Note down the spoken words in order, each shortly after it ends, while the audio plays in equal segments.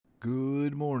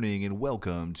Good morning and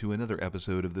welcome to another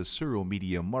episode of the Surreal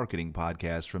Media Marketing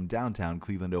Podcast from downtown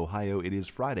Cleveland, Ohio. It is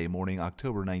Friday morning,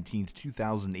 October 19th,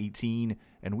 2018,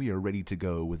 and we are ready to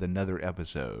go with another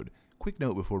episode. Quick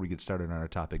note before we get started on our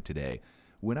topic today.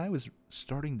 When I was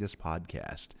starting this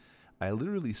podcast, I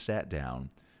literally sat down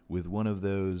with one of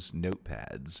those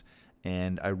notepads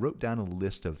and I wrote down a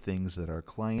list of things that our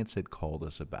clients had called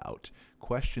us about,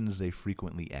 questions they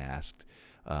frequently asked,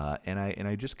 and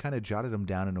I just kind of jotted them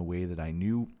down in a way that I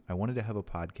knew I wanted to have a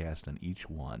podcast on each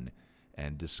one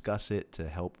and discuss it to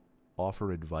help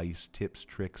offer advice, tips,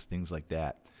 tricks, things like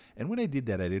that. And when I did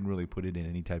that, I didn't really put it in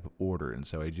any type of order. And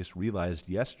so I just realized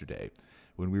yesterday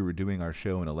when we were doing our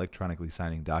show and electronically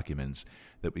signing documents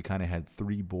that we kind of had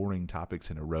three boring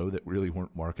topics in a row that really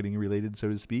weren't marketing related, so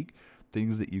to speak.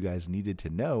 Things that you guys needed to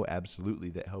know, absolutely,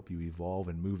 that help you evolve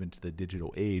and move into the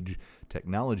digital age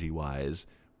technology-wise,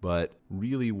 but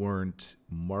really weren't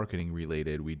marketing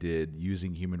related. We did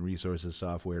using human resources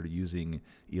software, using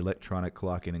electronic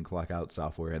clock in and clock out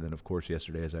software, and then of course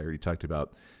yesterday, as I already talked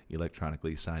about,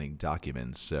 electronically signing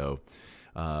documents. So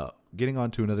getting on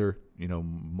to another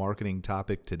marketing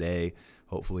topic today.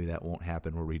 Hopefully that won't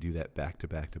happen where we do that back to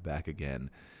back to back again.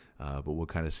 But we'll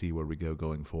kind of see where we go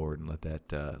going forward and let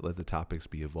the topics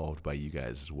be evolved by you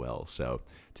guys as well. So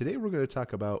today we're going to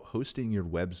talk about hosting your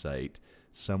website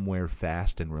somewhere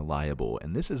fast and reliable.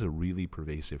 And this is a really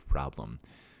pervasive problem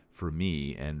for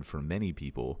me and for many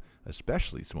people,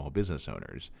 especially small business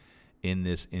owners, in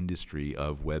this industry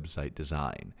of website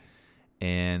design.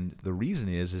 And the reason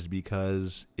is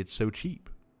because it's so cheap.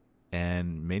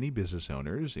 And many business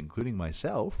owners, including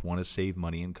myself, want to save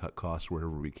money and cut costs wherever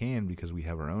we can because we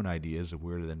have our own ideas of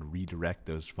where to then redirect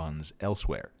those funds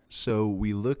elsewhere. So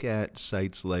we look at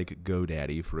sites like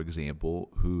GoDaddy, for example,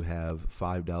 who have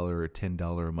 $5 or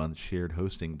 $10 a month shared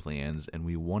hosting plans, and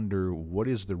we wonder what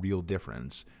is the real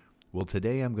difference. Well,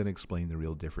 today I'm going to explain the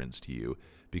real difference to you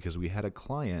because we had a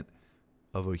client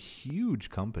of a huge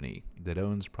company that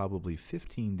owns probably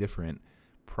 15 different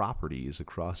properties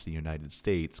across the United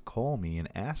States call me and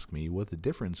ask me what the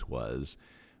difference was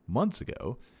months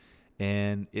ago.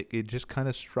 And it just kind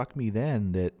of struck me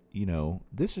then that,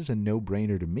 this is a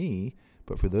no-brainer to me,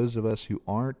 but for those of us who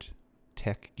aren't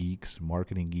tech geeks,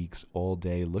 marketing geeks all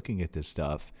day looking at this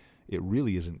stuff, it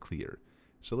really isn't clear.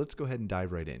 So let's go ahead and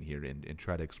dive right in here and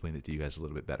try to explain it to you guys a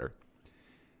little bit better.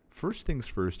 First things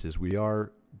first is we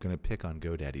are going to pick on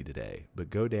GoDaddy today,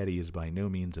 but GoDaddy is by no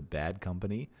means a bad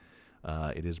company.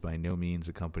 It is by no means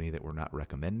a company that we're not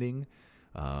recommending.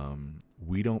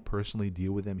 We don't personally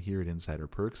deal with them here at Insider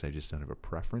Perks. I just don't have a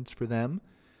preference for them.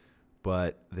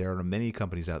 But there are many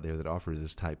companies out there that offer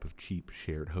this type of cheap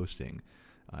shared hosting.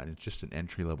 And it's just an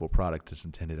entry-level product that's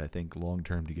intended, I think,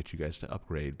 long-term to get you guys to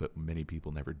upgrade, but many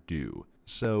people never do.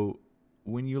 So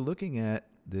when you're looking at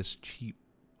this cheap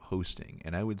hosting,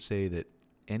 and I would say that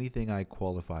anything I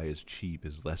qualify as cheap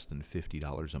is less than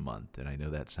 $50 a month, and I know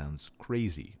that sounds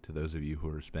crazy to those of you who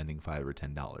are spending $5 or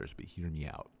 $10, but hear me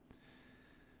out.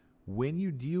 When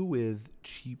you deal with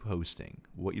cheap hosting,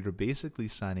 what you're basically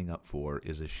signing up for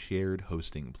is a shared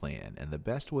hosting plan, and the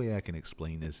best way I can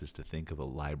explain this is to think of a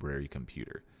library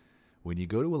computer. When you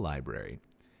go to a library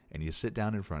and you sit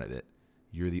down in front of it,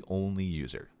 you're the only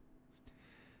user.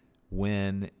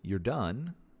 When you're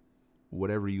done,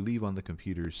 whatever you leave on the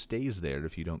computer stays there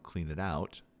if you don't clean it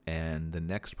out, and the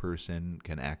next person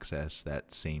can access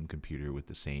that same computer with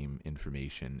the same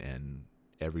information and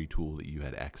every tool that you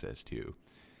had access to.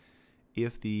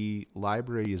 If the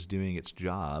library is doing its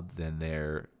job, then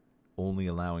they're only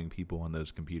allowing people on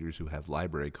those computers who have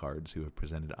library cards, who have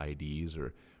presented IDs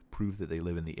or proof that they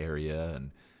live in the area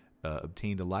and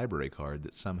obtained a library card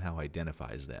that somehow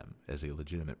identifies them as a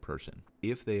legitimate person.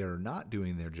 If they are not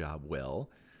doing their job well,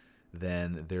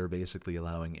 then they're basically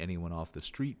allowing anyone off the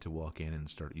street to walk in and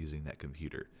start using that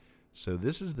computer. So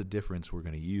this is the difference we're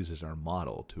going to use as our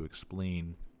model to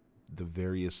explain the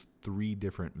various three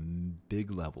different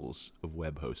big levels of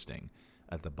web hosting.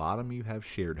 At the bottom, you have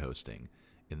shared hosting.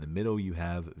 In the middle, you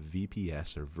have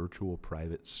VPS, or virtual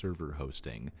private server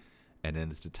hosting. And then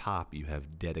at the top, you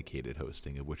have dedicated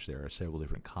hosting, of which there are several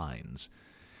different kinds.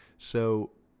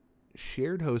 So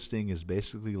shared hosting is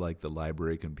basically like the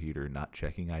library computer, not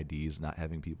checking IDs, not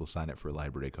having people sign up for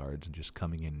library cards, and just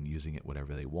coming in and using it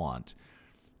whatever they want.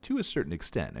 To a certain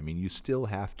extent, I mean, you still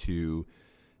have to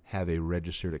have a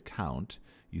registered account.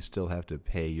 You still have to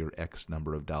pay your X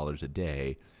number of dollars a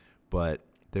day, but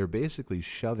they're basically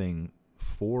shoving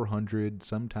 400,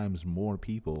 sometimes more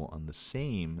people on the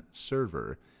same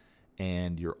server,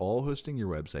 and you're all hosting your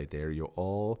website there. You're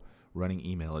all running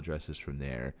email addresses from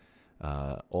there.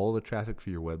 All the traffic for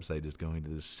your website is going to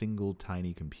this single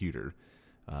tiny computer.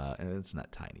 and it's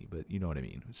not tiny, but you know what I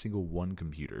mean, single one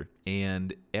computer.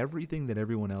 And everything that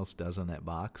everyone else does on that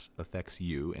box affects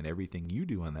you, and everything you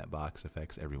do on that box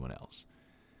affects everyone else.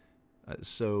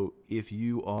 So if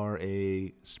you are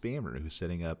a spammer who's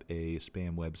setting up a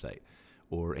spam website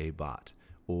or a bot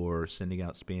or sending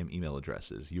out spam email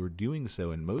addresses, you're doing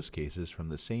so in most cases from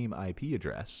the same IP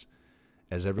address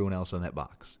as everyone else on that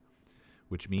box.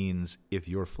 Which means if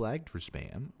you're flagged for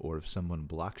spam, or if someone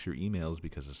blocks your emails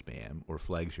because of spam, or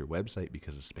flags your website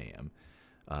because of spam,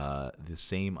 the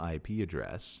same IP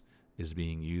address is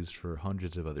being used for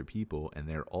hundreds of other people, and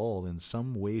they're all in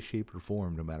some way, shape, or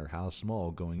form, no matter how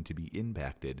small, going to be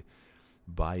impacted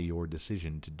by your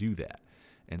decision to do that.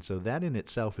 And so that in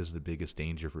itself is the biggest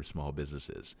danger for small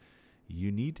businesses.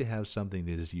 You need to have something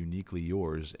that is uniquely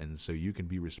yours, and so you can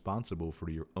be responsible for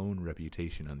your own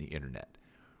reputation on the internet.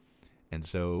 And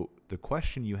so the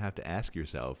question you have to ask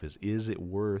yourself is it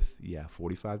worth,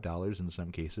 $45 in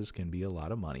some cases can be a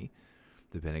lot of money,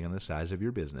 depending on the size of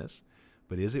your business,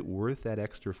 but is it worth that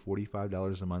extra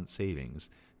 $45 a month savings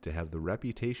to have the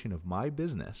reputation of my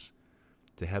business,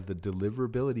 to have the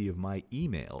deliverability of my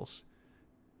emails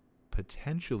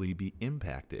potentially be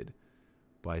impacted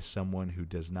by someone who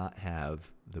does not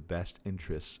have the best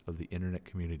interests of the internet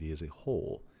community as a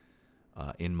whole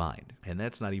in mind? And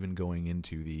that's not even going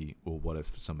into what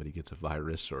if somebody gets a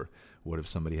virus, or what if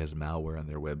somebody has malware on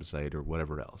their website, or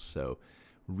whatever else. So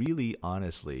really,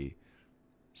 honestly,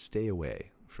 stay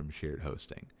away from shared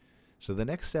hosting. So the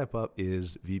next step up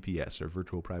is VPS, or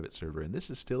virtual private server. And this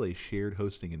is still a shared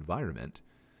hosting environment,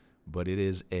 but it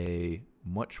is a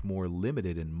much more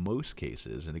limited in most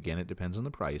cases. And again, it depends on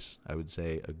the price. I would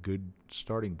say a good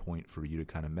starting point for you to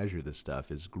kind of measure this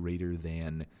stuff is greater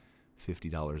than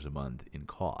 $50 a month in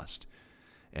cost.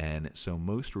 And so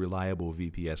most reliable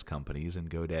VPS companies, and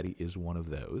GoDaddy is one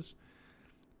of those,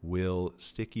 will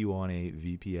stick you on a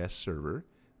VPS server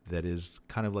that is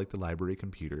kind of like the library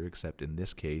computer, except in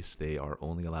this case, they are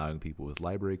only allowing people with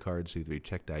library cards who they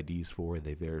checked IDs for,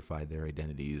 they verified their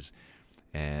identities,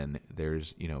 and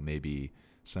there's, maybe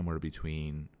somewhere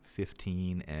between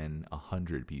 15 and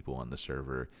 100 people on the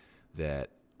server that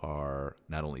are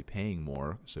not only paying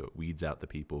more, so it weeds out the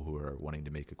people who are wanting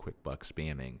to make a quick buck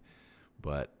spamming,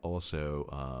 but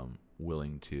also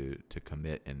willing to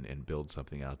commit and build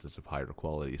something out that's of higher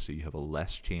quality, so you have a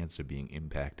less chance of being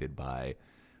impacted by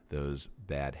those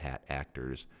bad hat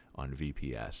actors on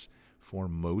VPS. For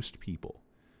most people,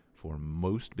 for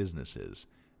most businesses,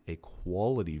 a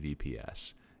quality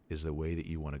VPS is the way that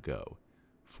you want to go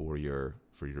for your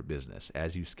business.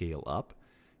 As you scale up,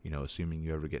 assuming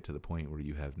you ever get to the point where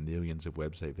you have millions of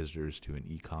website visitors to an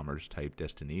e-commerce type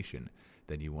destination,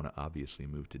 then you want to obviously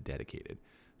move to dedicated,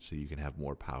 so you can have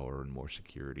more power and more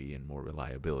security and more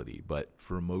reliability. But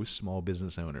for most small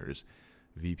business owners,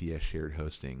 VPS shared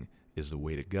hosting is the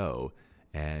way to go,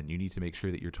 and you need to make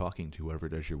sure that you're talking to whoever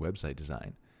does your website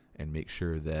design, and make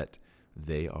sure that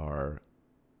they are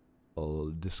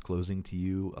disclosing to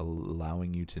you,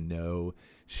 allowing you to know,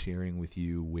 sharing with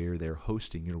you where they're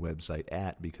hosting your website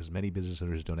at, because many business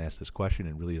owners don't ask this question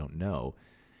and really don't know,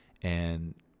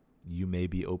 and you may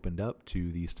be opened up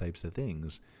to these types of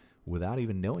things without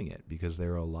even knowing it, because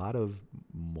there are a lot of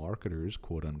marketers,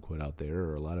 quote unquote, out there,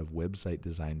 or a lot of website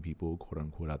design people, quote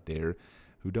unquote, out there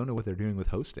who don't know what they're doing with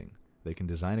hosting. They can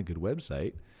design a good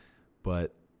website,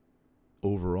 but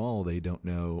overall they don't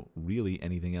know really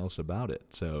anything else about it.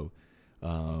 So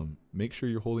make sure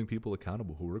you're holding people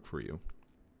accountable who work for you.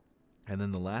 And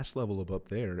then the last level up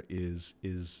there is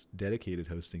dedicated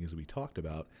hosting, as we talked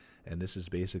about, and this is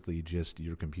basically just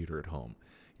your computer at home.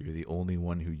 You're the only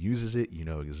one who uses it. You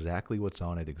know exactly what's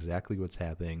on it, exactly what's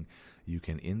happening. You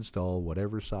can install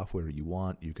whatever software you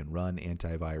want. You can run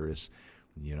antivirus.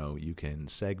 You can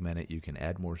segment it. You can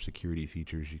add more security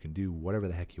features. You can do whatever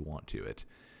the heck you want to it.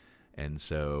 And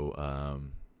so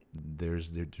there's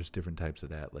different types of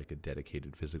that, like a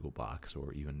dedicated physical box,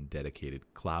 or even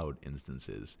dedicated cloud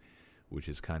instances, which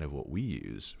is kind of what we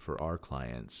use for our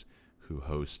clients who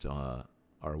host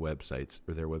our websites,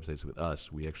 or their websites with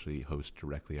us. We actually host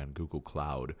directly on Google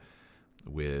Cloud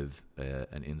with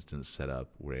an instance set up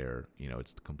where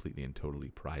it's completely and totally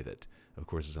private. Of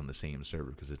course, it's on the same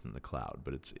server because it's in the cloud,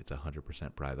 but it's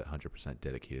 100% private, 100%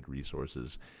 dedicated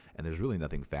resources, and there's really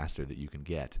nothing faster that you can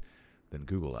get than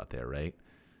Google out there, right?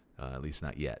 At least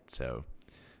not yet. So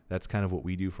that's kind of what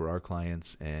we do for our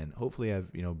clients, and hopefully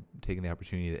I've taken the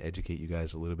opportunity to educate you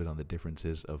guys a little bit on the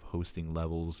differences of hosting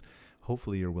levels.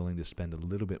 Hopefully you're willing to spend a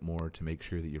little bit more to make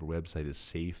sure that your website is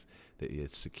safe, that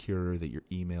it's secure, that your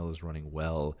email is running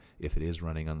well if it is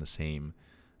running on the same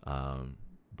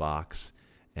box,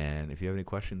 And if you have any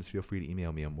questions, feel free to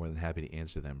email me. I'm more than happy to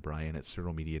answer them.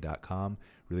 Brian@surrealmedia.com.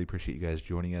 Really appreciate you guys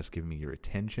joining us, giving me your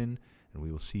attention, and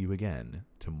we will see you again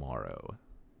tomorrow.